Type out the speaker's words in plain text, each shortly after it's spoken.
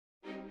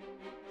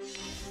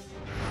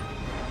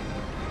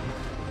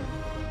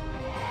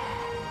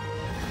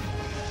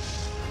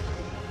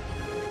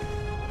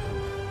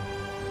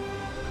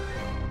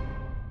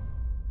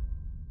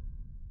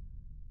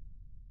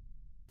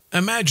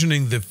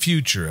Imagining the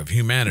future of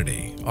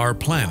humanity, our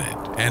planet,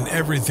 and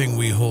everything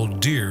we hold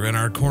dear in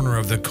our corner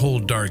of the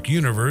cold, dark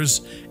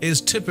universe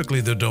is typically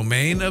the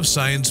domain of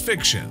science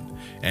fiction,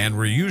 and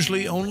we're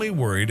usually only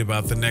worried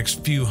about the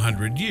next few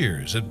hundred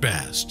years at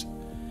best.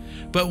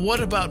 But what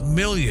about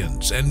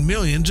millions and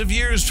millions of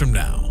years from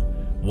now?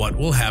 What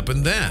will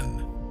happen then?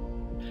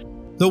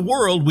 The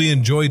world we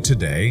enjoy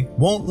today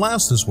won't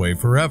last this way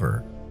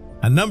forever.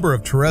 A number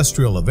of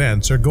terrestrial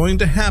events are going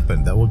to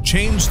happen that will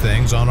change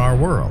things on our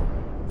world.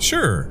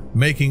 Sure,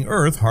 making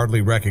Earth hardly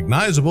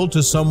recognizable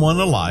to someone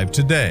alive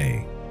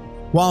today.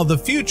 While the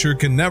future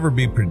can never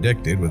be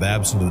predicted with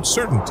absolute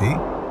certainty,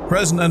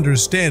 present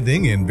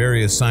understanding in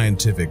various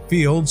scientific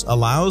fields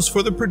allows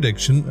for the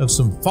prediction of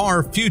some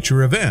far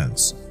future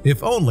events,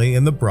 if only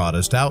in the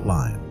broadest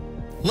outline.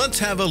 Let's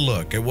have a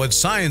look at what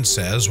science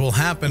says will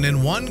happen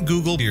in 1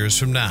 Google years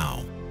from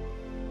now.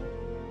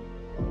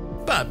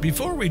 But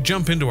before we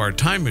jump into our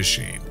time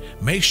machine,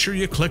 make sure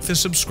you click the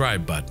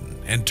subscribe button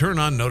and turn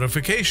on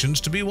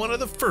notifications to be one of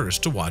the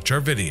first to watch our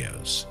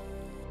videos.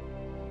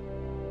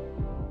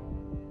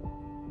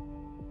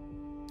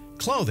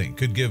 Clothing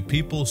could give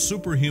people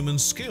superhuman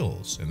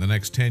skills in the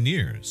next 10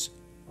 years.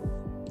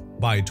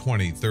 By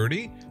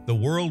 2030, the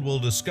world will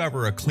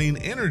discover a clean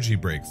energy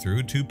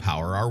breakthrough to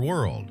power our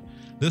world.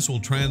 This will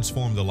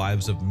transform the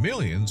lives of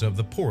millions of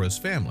the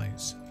poorest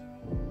families.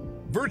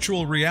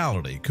 Virtual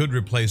reality could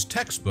replace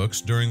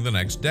textbooks during the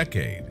next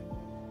decade.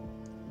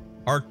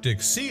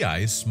 Arctic sea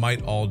ice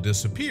might all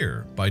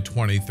disappear by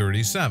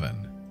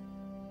 2037.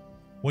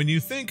 When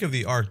you think of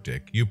the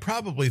Arctic, you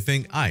probably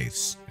think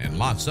ice, and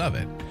lots of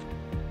it.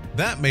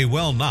 That may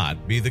well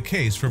not be the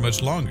case for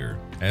much longer,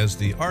 as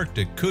the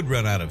Arctic could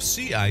run out of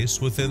sea ice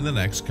within the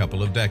next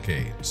couple of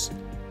decades.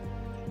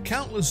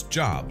 Countless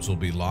jobs will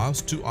be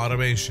lost to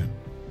automation.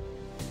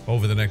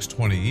 Over the next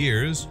 20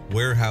 years,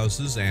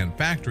 warehouses and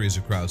factories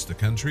across the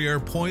country are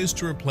poised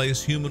to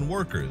replace human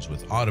workers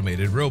with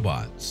automated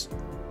robots.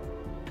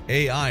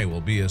 AI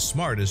will be as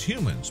smart as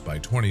humans by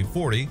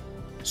 2040,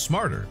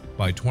 smarter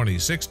by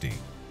 2060.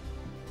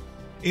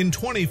 In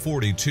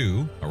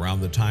 2042, around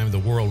the time the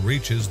world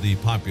reaches the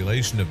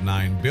population of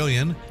 9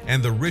 billion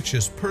and the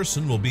richest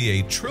person will be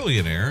a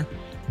trillionaire,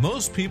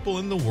 most people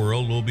in the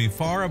world will be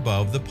far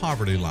above the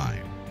poverty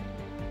line.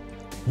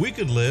 We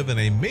could live in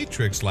a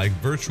matrix-like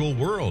virtual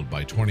world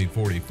by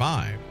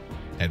 2045.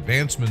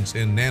 Advancements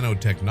in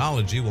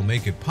nanotechnology will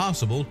make it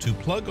possible to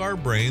plug our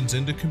brains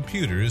into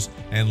computers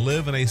and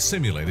live in a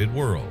simulated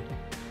world.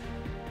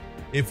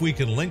 If we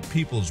can link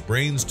people's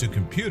brains to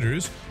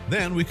computers,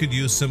 then we could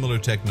use similar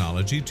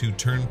technology to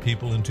turn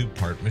people into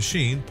part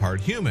machine, part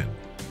human,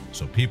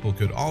 so people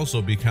could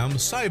also become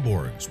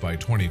cyborgs by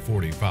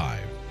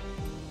 2045.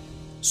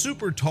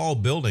 Super tall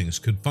buildings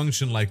could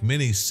function like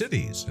mini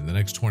cities in the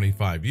next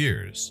 25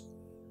 years.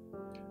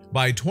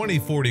 By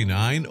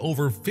 2049,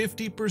 over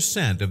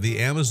 50% of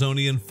the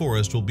Amazonian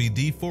forest will be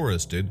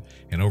deforested,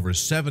 and over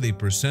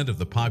 70% of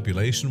the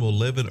population will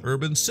live in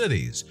urban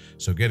cities,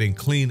 so getting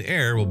clean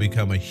air will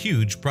become a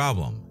huge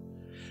problem.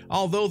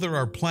 Although there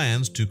are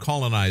plans to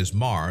colonize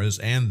Mars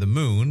and the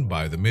Moon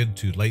by the mid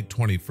to late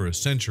 21st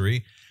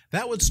century,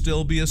 that would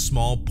still be a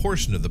small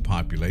portion of the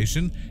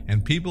population,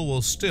 and people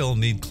will still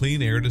need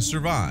clean air to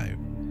survive.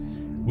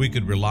 We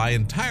could rely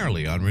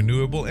entirely on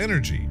renewable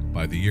energy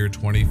by the year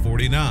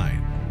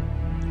 2049.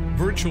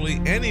 Virtually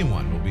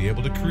anyone will be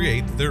able to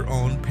create their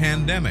own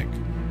pandemic.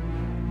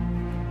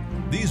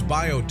 These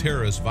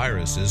bioterrorist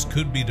viruses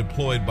could be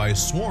deployed by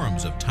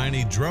swarms of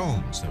tiny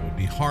drones that would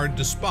be hard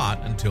to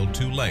spot until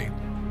too late.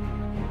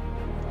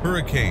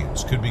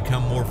 Hurricanes could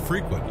become more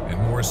frequent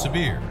and more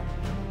severe.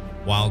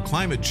 While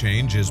climate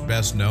change is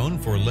best known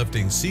for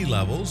lifting sea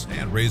levels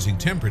and raising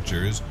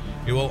temperatures,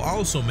 it will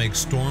also make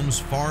storms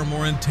far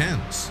more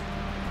intense.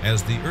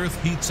 As the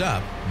Earth heats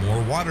up,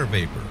 more water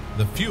vapor,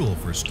 the fuel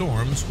for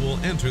storms, will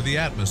enter the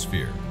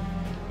atmosphere.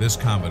 This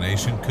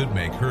combination could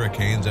make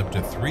hurricanes up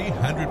to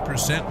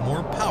 300%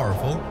 more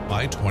powerful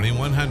by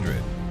 2100.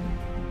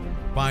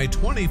 By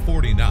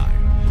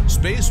 2049,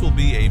 space will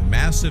be a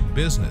massive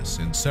business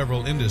in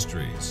several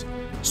industries.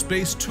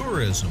 Space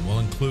tourism will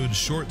include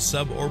short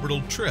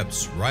suborbital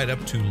trips right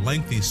up to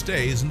lengthy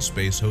stays in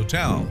space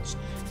hotels,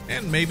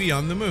 and maybe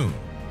on the moon,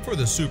 for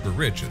the super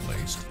rich at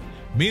least.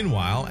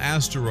 Meanwhile,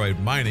 asteroid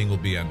mining will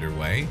be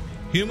underway.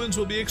 Humans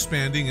will be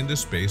expanding into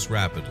space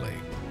rapidly.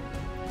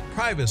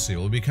 Privacy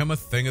will become a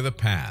thing of the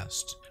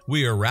past.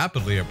 We are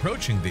rapidly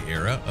approaching the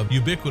era of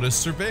ubiquitous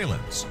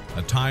surveillance,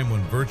 a time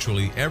when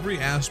virtually every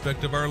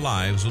aspect of our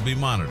lives will be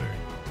monitored.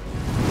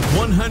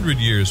 100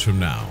 years from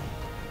now.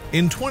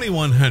 In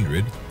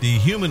 2100, the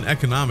human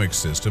economic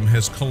system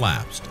has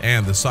collapsed,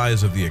 and the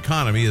size of the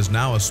economy is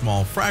now a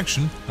small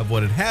fraction of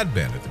what it had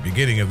been at the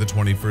beginning of the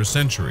 21st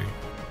century.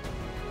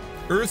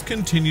 Earth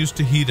continues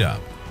to heat up,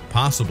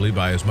 possibly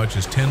by as much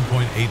as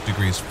 10.8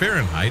 degrees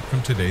Fahrenheit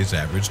from today's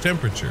average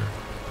temperature.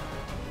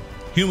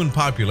 Human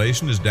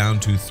population is down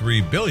to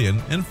 3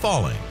 billion and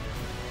falling.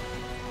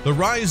 The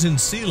rise in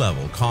sea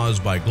level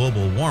caused by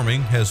global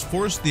warming has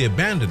forced the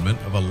abandonment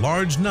of a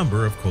large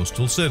number of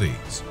coastal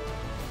cities.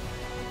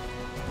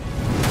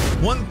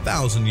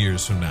 1,000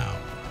 years from now.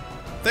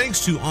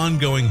 Thanks to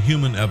ongoing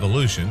human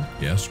evolution,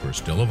 yes, we're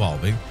still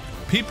evolving,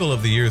 people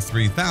of the year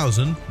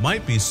 3000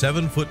 might be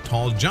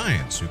 7-foot-tall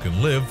giants who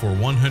can live for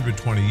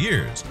 120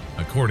 years,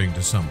 according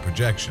to some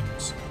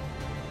projections.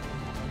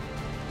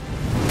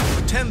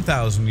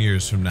 10,000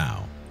 years from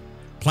now,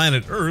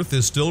 planet Earth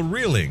is still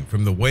reeling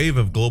from the wave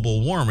of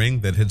global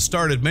warming that had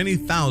started many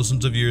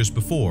thousands of years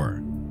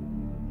before.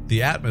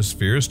 The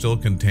atmosphere still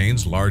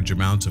contains large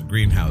amounts of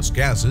greenhouse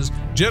gases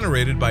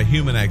generated by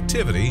human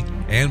activity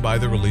and by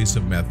the release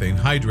of methane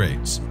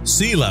hydrates.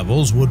 Sea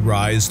levels would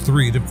rise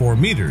 3 to 4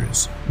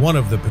 meters, one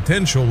of the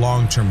potential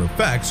long-term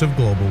effects of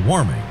global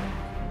warming.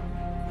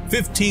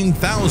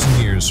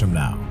 15,000 years from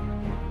now,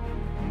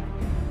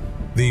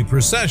 the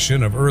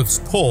precession of Earth's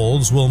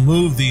poles will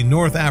move the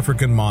North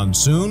African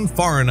monsoon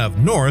far enough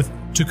north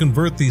to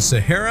convert the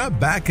Sahara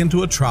back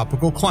into a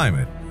tropical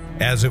climate,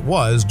 as it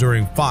was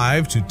during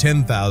 5 to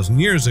 10,000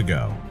 years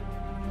ago.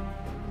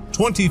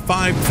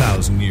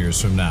 25,000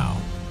 years from now,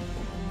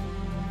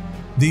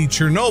 the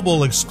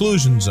Chernobyl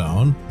exclusion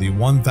zone, the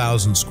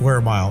 1,000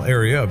 square mile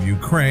area of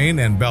Ukraine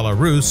and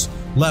Belarus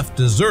left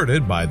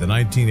deserted by the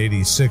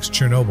 1986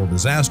 Chernobyl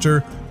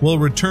disaster, will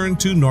return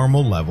to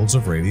normal levels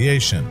of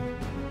radiation.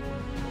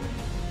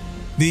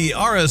 The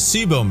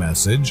Arecibo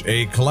message,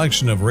 a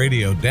collection of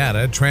radio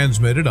data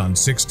transmitted on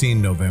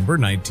 16 November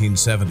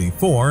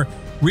 1974,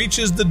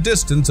 reaches the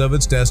distance of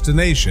its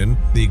destination,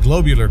 the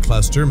globular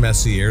cluster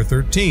Messier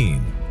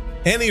 13.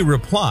 Any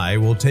reply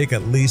will take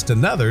at least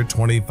another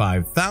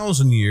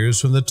 25,000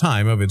 years from the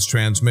time of its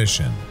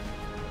transmission.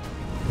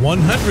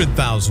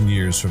 100,000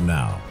 years from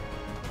now,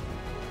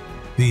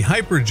 the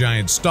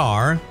hypergiant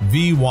star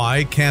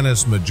VY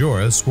Canis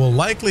Majoris will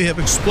likely have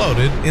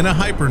exploded in a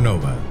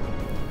hypernova.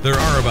 There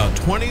are about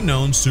 20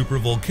 known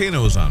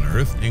supervolcanoes on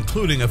Earth,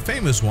 including a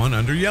famous one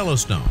under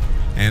Yellowstone,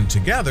 and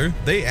together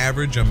they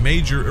average a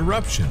major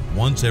eruption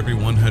once every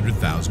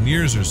 100,000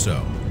 years or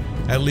so.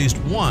 At least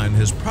one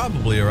has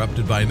probably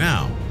erupted by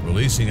now,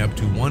 releasing up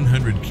to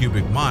 100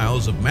 cubic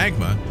miles of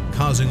magma,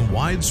 causing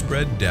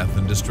widespread death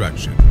and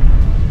destruction.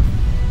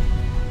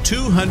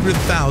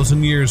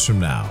 200,000 years from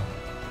now,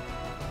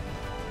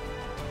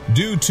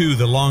 due to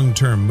the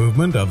long-term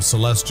movement of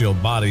celestial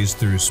bodies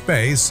through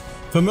space,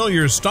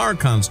 familiar star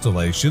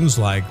constellations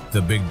like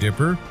the Big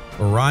Dipper,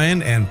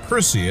 Orion, and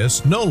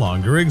Perseus no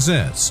longer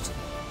exist.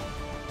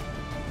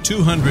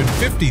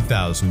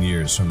 250,000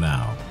 years from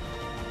now,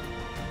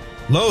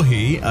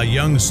 Lohi, a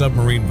young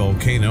submarine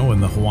volcano in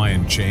the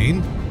Hawaiian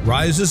chain,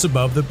 rises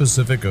above the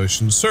Pacific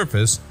Ocean's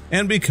surface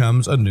and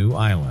becomes a new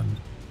island.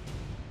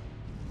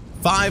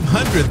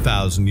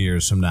 500,000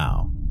 years from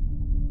now,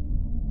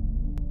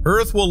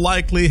 Earth will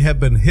likely have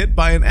been hit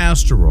by an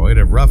asteroid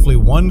of roughly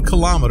 1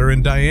 kilometer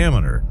in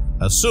diameter,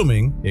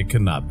 assuming it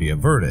cannot be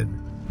averted.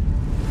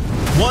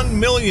 1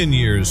 million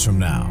years from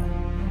now,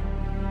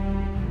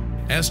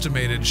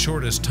 estimated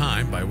shortest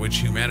time by which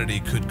humanity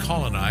could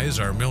colonize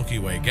our Milky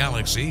Way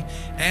galaxy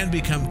and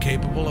become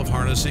capable of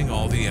harnessing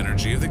all the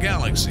energy of the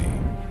galaxy.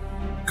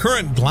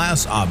 Current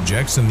glass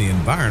objects in the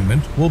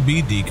environment will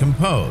be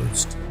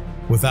decomposed.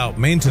 Without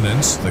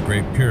maintenance, the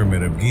Great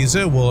Pyramid of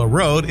Giza will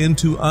erode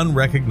into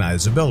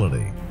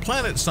unrecognizability.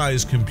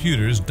 Planet-sized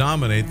computers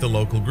dominate the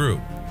local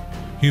group.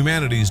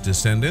 Humanity's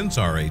descendants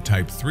are a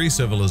Type 3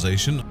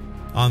 civilization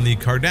on the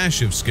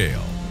Kardashev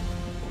scale.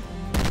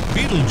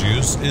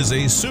 Betelgeuse is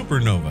a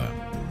supernova.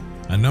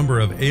 A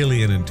number of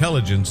alien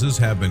intelligences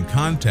have been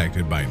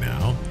contacted by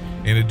now.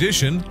 In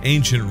addition,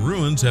 ancient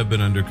ruins have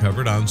been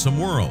uncovered on some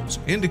worlds,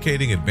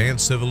 indicating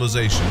advanced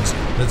civilizations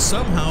that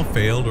somehow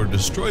failed or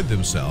destroyed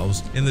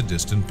themselves in the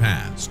distant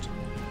past.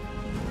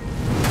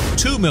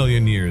 2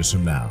 million years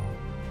from now,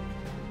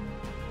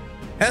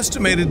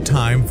 estimated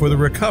time for the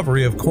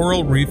recovery of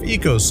coral reef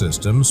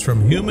ecosystems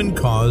from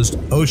human-caused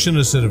ocean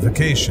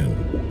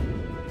acidification.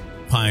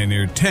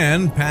 Pioneer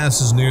 10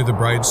 passes near the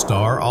bright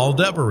star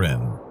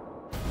Aldebaran.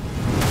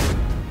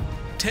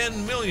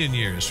 10 million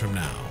years from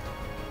now,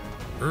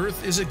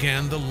 Earth is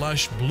again the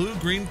lush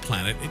blue-green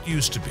planet it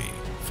used to be,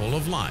 full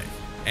of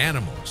life,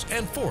 animals,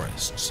 and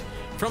forests.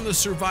 From the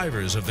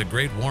survivors of the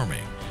Great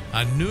Warming,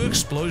 a new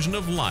explosion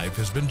of life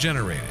has been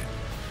generated.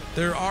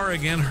 There are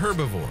again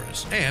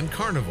herbivores and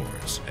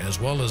carnivores, as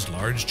well as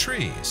large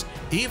trees,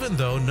 even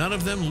though none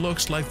of them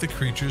looks like the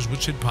creatures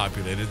which had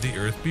populated the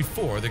Earth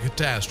before the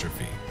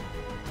catastrophe.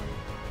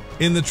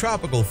 In the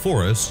tropical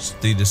forests,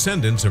 the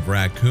descendants of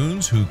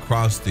raccoons who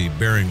crossed the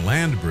Bering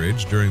Land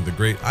Bridge during the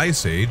Great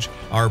Ice Age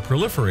are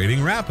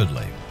proliferating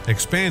rapidly,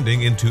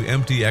 expanding into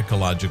empty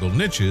ecological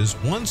niches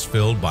once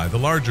filled by the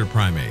larger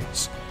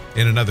primates.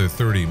 In another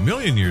 30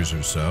 million years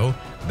or so,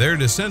 their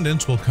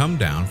descendants will come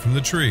down from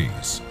the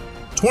trees.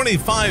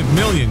 25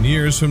 million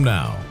years from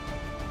now,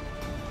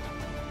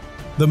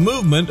 the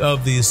movement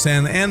of the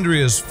San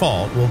Andreas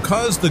Fault will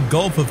cause the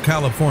Gulf of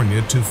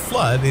California to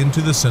flood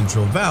into the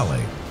Central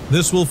Valley.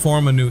 This will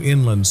form a new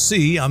inland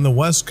sea on the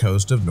west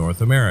coast of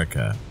North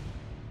America.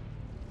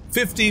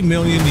 50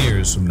 million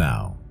years from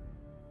now,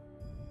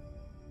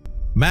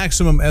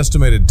 maximum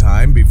estimated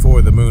time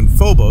before the moon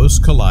Phobos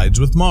collides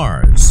with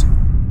Mars.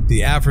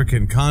 the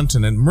African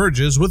continent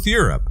merges with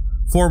Europe,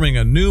 forming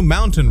a new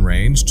mountain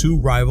range to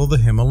rival the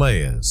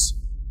Himalayas.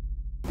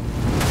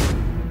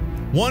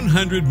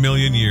 100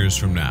 million years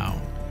from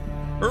now,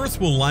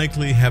 Earth will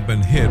likely have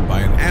been hit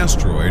by an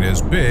asteroid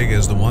as big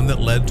as the one that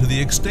led to the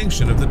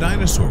extinction of the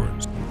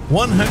dinosaurs.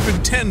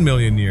 110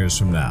 million years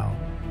from now,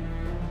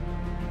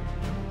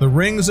 the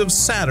rings of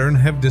Saturn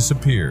have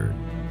disappeared.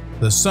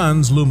 The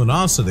Sun's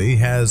luminosity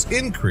has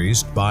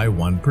increased by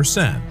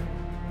 1%.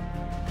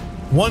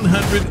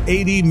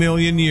 180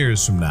 million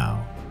years from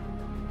now,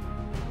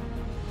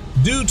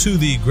 due to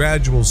the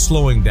gradual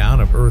slowing down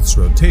of Earth's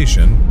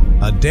rotation,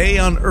 a day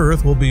on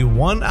Earth will be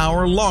 1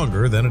 hour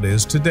longer than it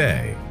is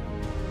today.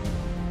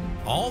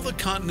 All the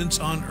continents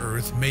on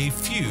Earth may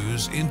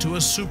fuse into a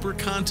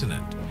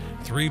supercontinent.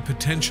 3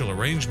 potential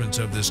arrangements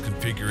of this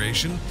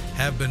configuration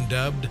have been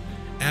dubbed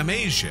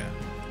Amasia,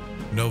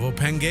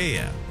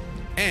 Novopangaea,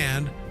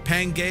 and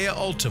Pangaea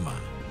Ultima.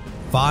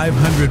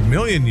 500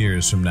 million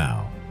years from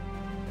now,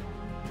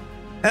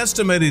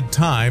 estimated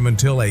time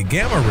until a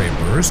gamma-ray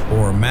burst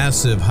or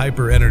massive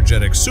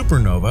hyperenergetic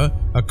supernova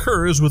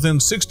occurs within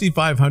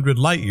 6,500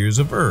 light-years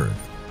of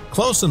Earth,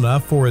 close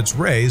enough for its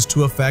rays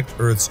to affect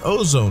Earth's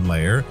ozone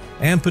layer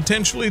and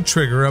potentially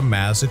trigger a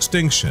mass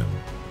extinction.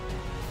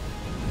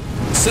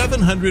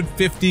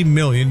 750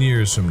 million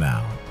years from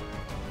now,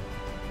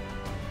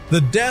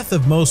 the death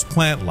of most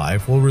plant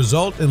life will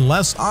result in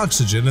less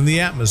oxygen in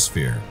the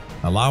atmosphere,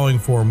 allowing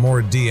for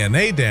more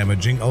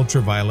DNA-damaging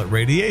ultraviolet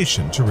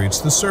radiation to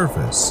reach the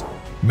surface.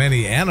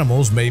 Many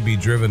animals may be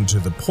driven to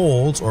the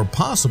poles or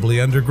possibly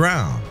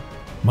underground.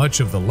 Much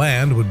of the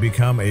land would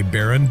become a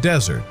barren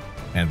desert,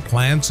 and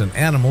plants and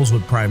animals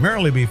would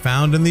primarily be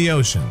found in the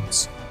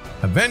oceans.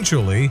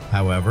 Eventually,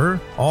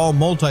 however, all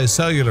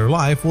multicellular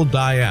life will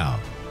die out.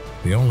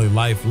 The only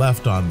life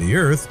left on the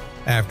Earth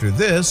after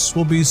this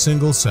will be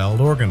single-celled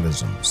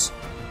organisms.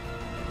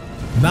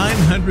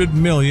 900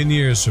 million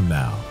years from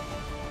now,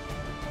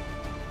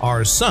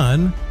 our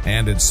Sun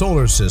and its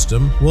solar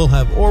system will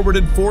have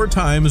orbited 4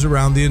 times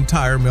around the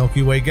entire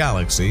Milky Way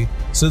galaxy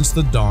since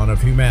the dawn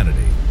of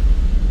humanity.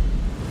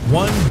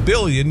 1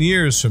 billion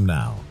years from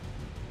now,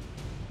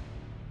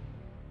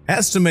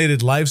 estimated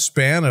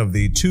lifespan of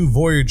the 2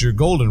 Voyager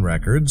Golden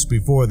records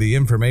before the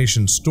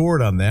information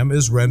stored on them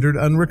is rendered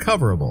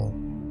unrecoverable.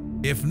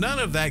 If none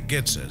of that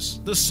gets us,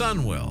 the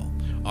Sun will.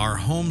 Our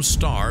home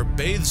star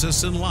bathes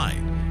us in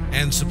light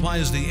and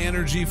supplies the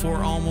energy for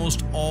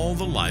almost all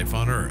the life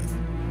on Earth.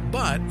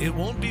 But it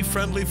won't be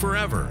friendly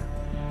forever.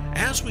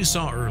 As we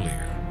saw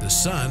earlier, the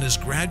Sun is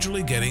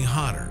gradually getting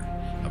hotter.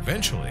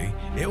 Eventually,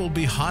 it will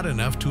be hot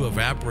enough to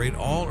evaporate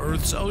all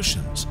Earth's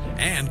oceans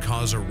and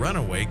cause a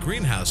runaway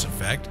greenhouse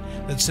effect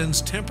that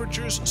sends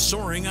temperatures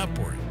soaring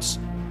upwards.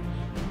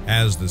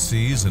 As the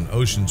seas and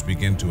oceans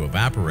begin to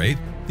evaporate,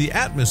 the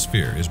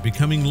atmosphere is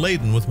becoming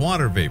laden with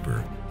water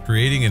vapor,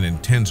 creating an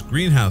intense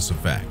greenhouse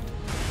effect.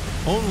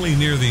 Only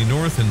near the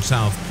North and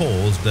South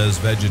poles does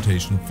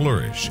vegetation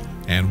flourish,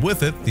 and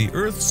with it the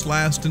Earth's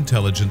last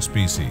intelligent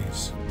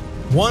species.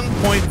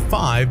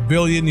 1.5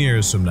 billion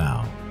years from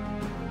now,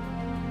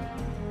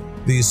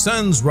 the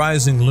Sun's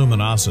rising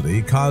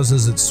luminosity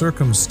causes its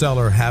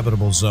circumstellar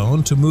habitable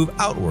zone to move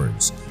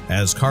outwards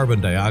as carbon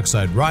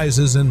dioxide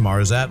rises in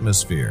Mars'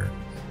 atmosphere.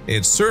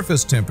 Its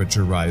surface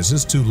temperature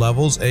rises to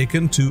levels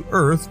akin to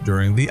Earth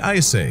during the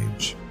Ice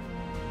Age.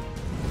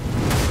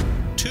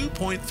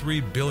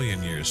 2.3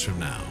 billion years from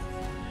now,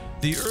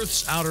 the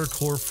Earth's outer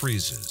core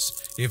freezes.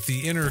 If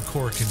the inner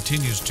core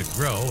continues to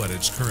grow at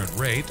its current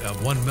rate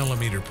of 1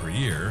 millimeter per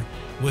year,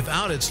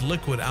 without its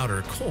liquid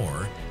outer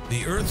core,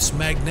 the Earth's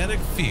magnetic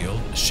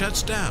field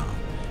shuts down,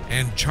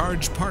 and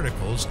charged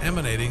particles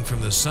emanating from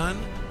the Sun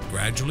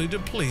gradually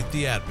deplete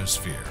the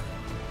atmosphere.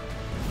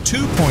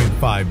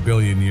 2.5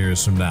 billion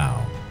years from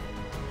now,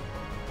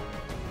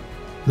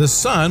 the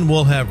Sun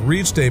will have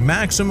reached a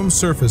maximum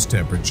surface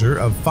temperature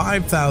of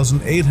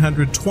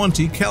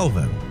 5,820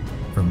 Kelvin.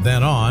 From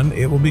then on,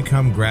 it will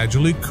become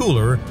gradually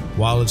cooler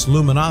while its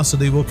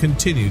luminosity will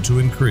continue to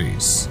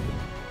increase.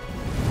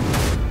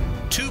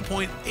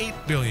 2.8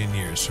 billion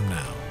years from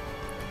now,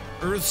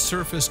 Earth's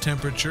surface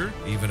temperature,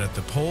 even at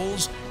the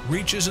poles,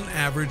 reaches an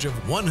average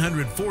of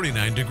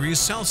 149 degrees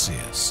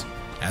Celsius.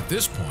 At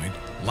this point,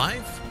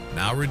 life,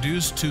 now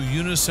reduced to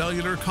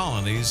unicellular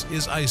colonies,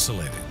 is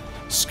isolated.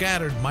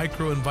 Scattered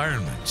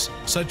microenvironments,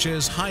 such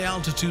as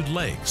high-altitude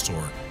lakes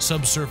or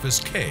subsurface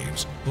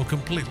caves, will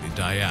completely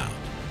die out.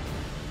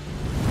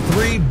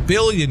 3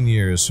 billion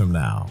years from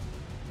now,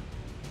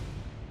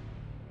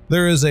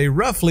 there is a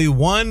roughly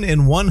 1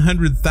 in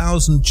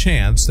 100,000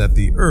 chance that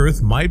the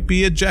Earth might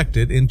be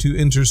ejected into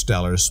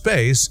interstellar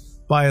space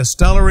by a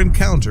stellar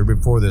encounter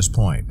before this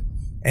point,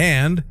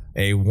 and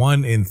a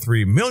 1 in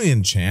 3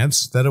 million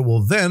chance that it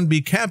will then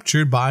be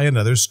captured by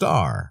another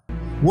star.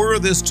 Were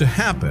this to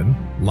happen,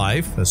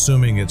 life,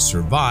 assuming it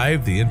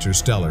survived the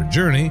interstellar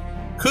journey,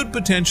 could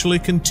potentially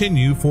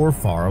continue for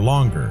far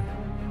longer.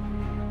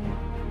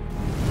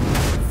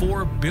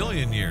 4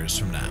 billion years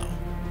from now,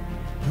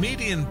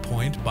 median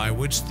point by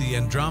which the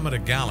Andromeda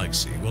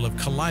Galaxy will have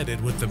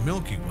collided with the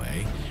Milky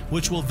Way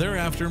which will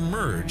thereafter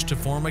merge to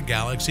form a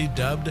galaxy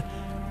dubbed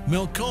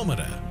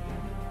Milkomeda.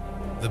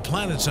 The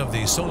planets of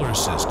the solar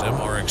system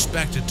are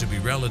expected to be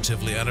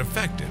relatively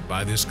unaffected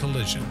by this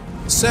collision.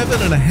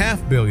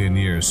 7.5 billion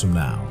years from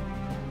now,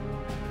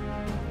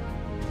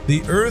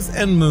 the Earth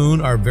and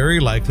Moon are very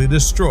likely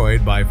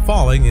destroyed by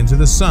falling into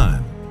the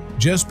Sun,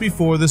 just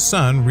before the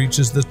Sun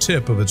reaches the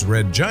tip of its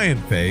red giant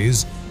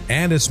phase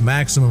and its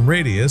maximum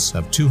radius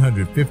of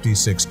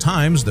 256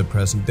 times the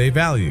present-day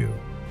value.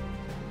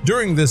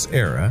 During this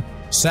era,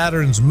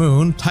 Saturn's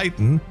moon,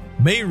 Titan,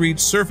 may reach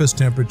surface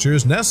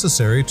temperatures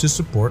necessary to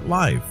support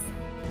life.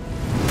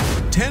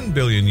 10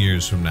 billion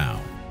years from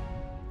now,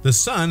 the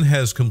Sun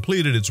has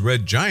completed its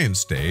red giant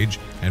stage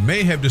and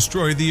may have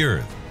destroyed the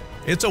Earth.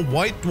 It's a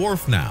white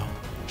dwarf now,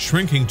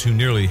 shrinking to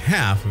nearly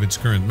half of its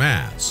current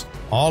mass.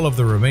 All of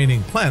the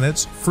remaining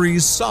planets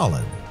freeze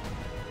solid.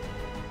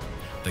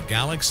 The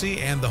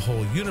galaxy and the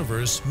whole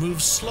universe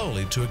move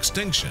slowly to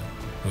extinction,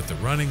 with the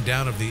running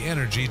down of the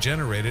energy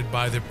generated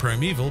by the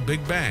primeval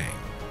Big Bang.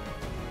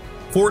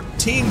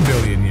 14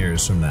 billion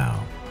years from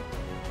now,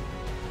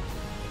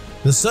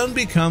 the Sun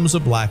becomes a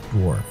black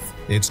dwarf.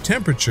 Its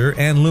temperature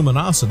and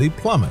luminosity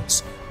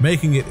plummets,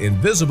 making it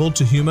invisible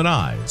to human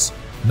eyes.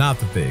 Not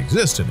that they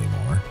exist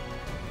anymore.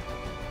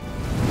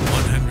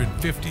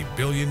 150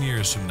 billion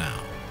years from now,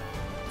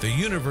 the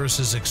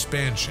universe's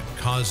expansion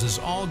causes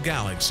all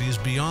galaxies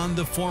beyond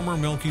the former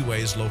Milky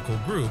Way's local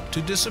group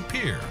to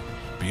disappear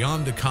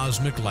beyond the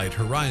cosmic light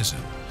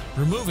horizon,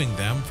 removing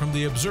them from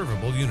the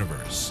observable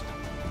universe.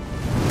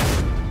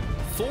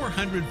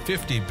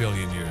 450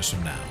 billion years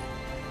from now,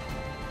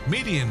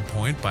 median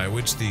point by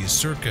which the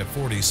circa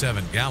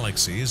 47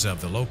 galaxies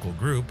of the local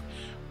group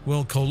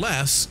will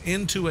coalesce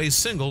into a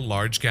single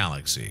large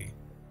galaxy.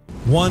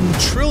 1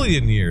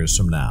 trillion years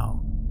from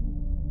now,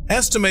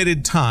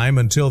 estimated time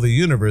until the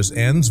universe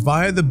ends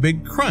via the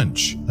Big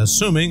Crunch,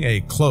 assuming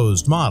a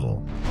closed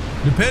model.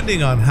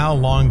 Depending on how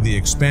long the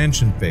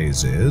expansion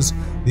phase is,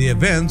 the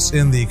events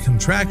in the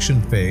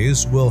contraction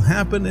phase will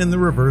happen in the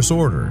reverse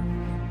order.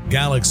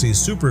 Galaxy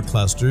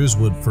superclusters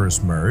would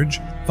first merge,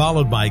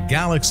 followed by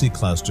galaxy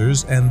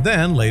clusters and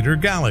then later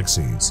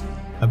galaxies.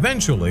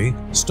 Eventually,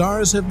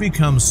 stars have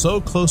become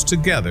so close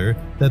together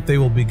that they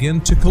will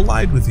begin to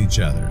collide with each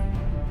other.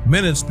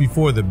 Minutes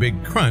before the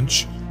Big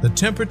Crunch, the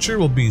temperature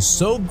will be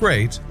so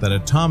great that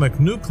atomic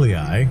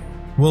nuclei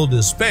will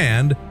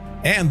disband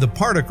and the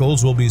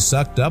particles will be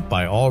sucked up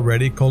by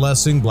already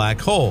coalescing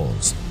black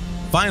holes.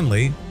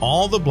 Finally,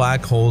 all the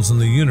black holes in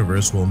the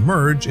universe will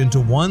merge into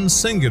one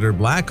singular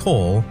black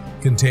hole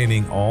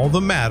containing all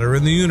the matter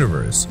in the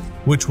universe,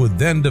 which would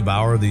then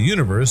devour the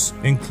universe,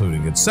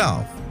 including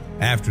itself.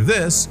 After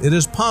this, it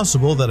is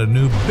possible that a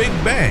new Big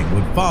Bang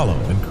would follow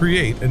and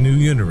create a new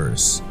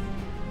universe.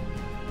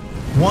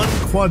 1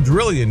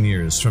 quadrillion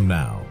years from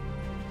now,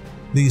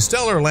 the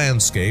stellar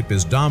landscape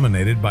is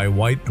dominated by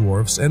white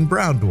dwarfs and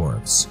brown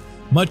dwarfs.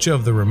 Much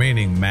of the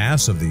remaining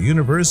mass of the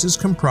universe is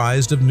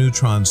comprised of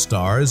neutron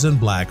stars and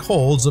black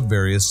holes of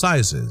various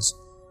sizes.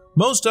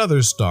 Most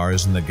other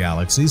stars in the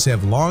galaxies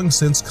have long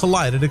since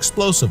collided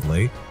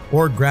explosively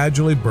or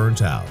gradually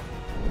burnt out.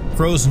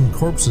 Frozen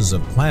corpses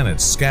of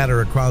planets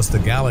scatter across the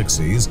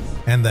galaxies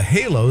and the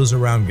halos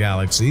around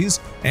galaxies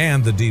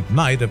and the deep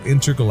night of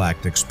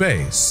intergalactic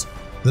space.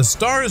 The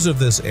stars of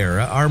this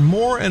era are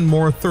more and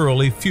more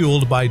thoroughly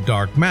fueled by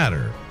dark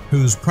matter,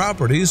 whose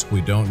properties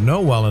we don't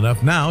know well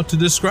enough now to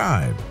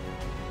describe.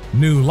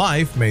 New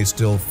life may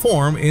still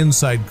form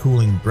inside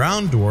cooling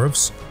brown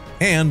dwarfs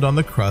and on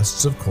the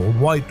crusts of cold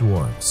white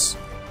dwarfs.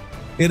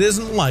 It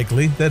isn't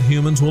likely that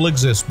humans will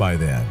exist by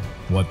then,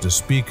 what to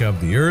speak of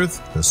the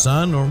Earth, the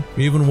Sun, or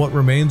even what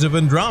remains of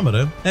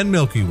Andromeda and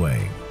Milky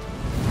Way.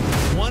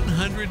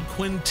 100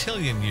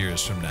 quintillion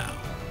years from now,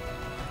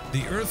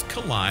 the Earth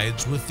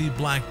collides with the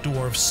black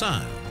dwarf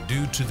Sun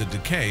due to the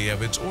decay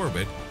of its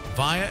orbit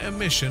via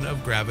emission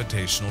of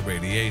gravitational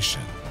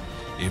radiation.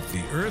 If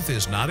the Earth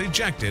is not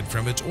ejected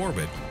from its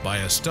orbit by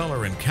a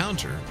stellar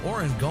encounter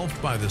or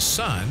engulfed by the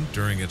Sun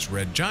during its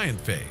red giant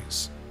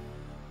phase.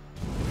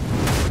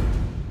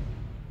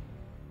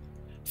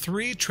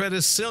 3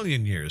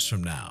 tredecillion years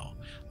from now,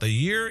 the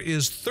year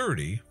is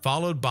 30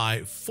 followed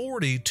by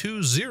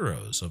 42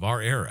 zeros of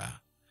our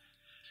era.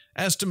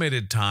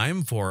 Estimated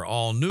time for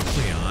all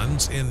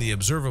nucleons in the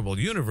observable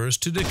universe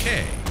to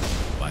decay.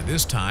 By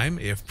this time,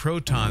 if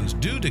protons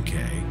do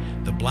decay,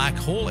 the black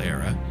hole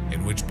era,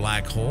 in which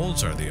black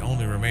holes are the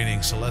only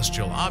remaining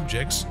celestial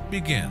objects,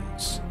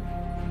 begins.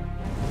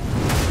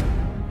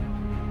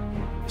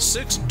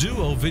 6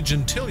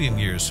 duovigintillion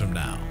years from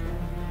now,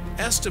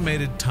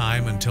 estimated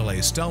time until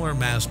a stellar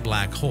mass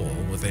black hole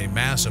with a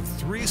mass of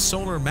 3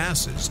 solar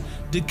masses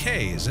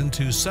decays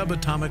into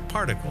subatomic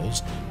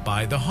particles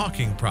by the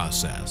Hawking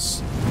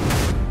process.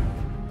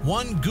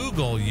 1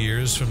 Googol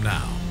years from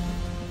now,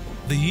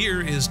 the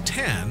year is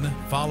 10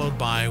 followed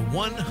by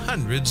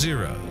 100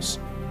 zeros.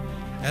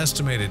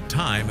 Estimated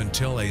time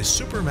until a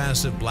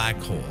supermassive black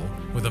hole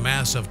with a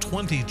mass of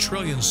 20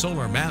 trillion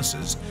solar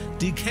masses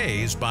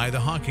decays by the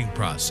Hawking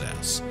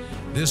process.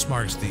 This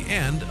marks the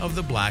end of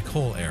the black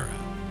hole era.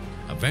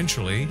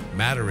 Eventually,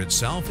 matter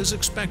itself is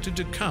expected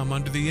to come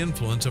under the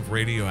influence of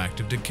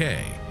radioactive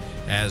decay,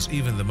 as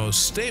even the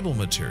most stable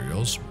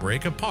materials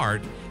break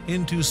apart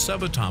into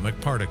subatomic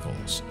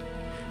particles.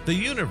 The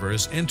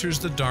universe enters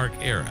the dark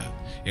era,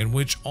 in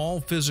which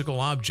all physical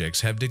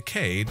objects have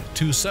decayed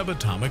to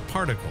subatomic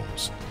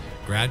particles,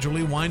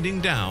 gradually winding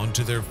down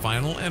to their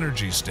final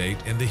energy state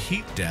in the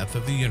heat death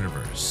of the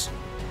universe.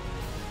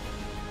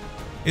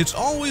 It's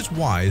always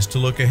wise to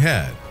look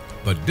ahead,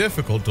 but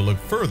difficult to look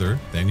further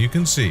than you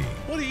can see.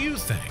 What do you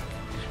think?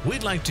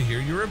 We'd like to hear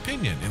your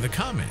opinion in the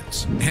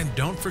comments, and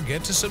don't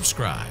forget to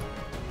subscribe.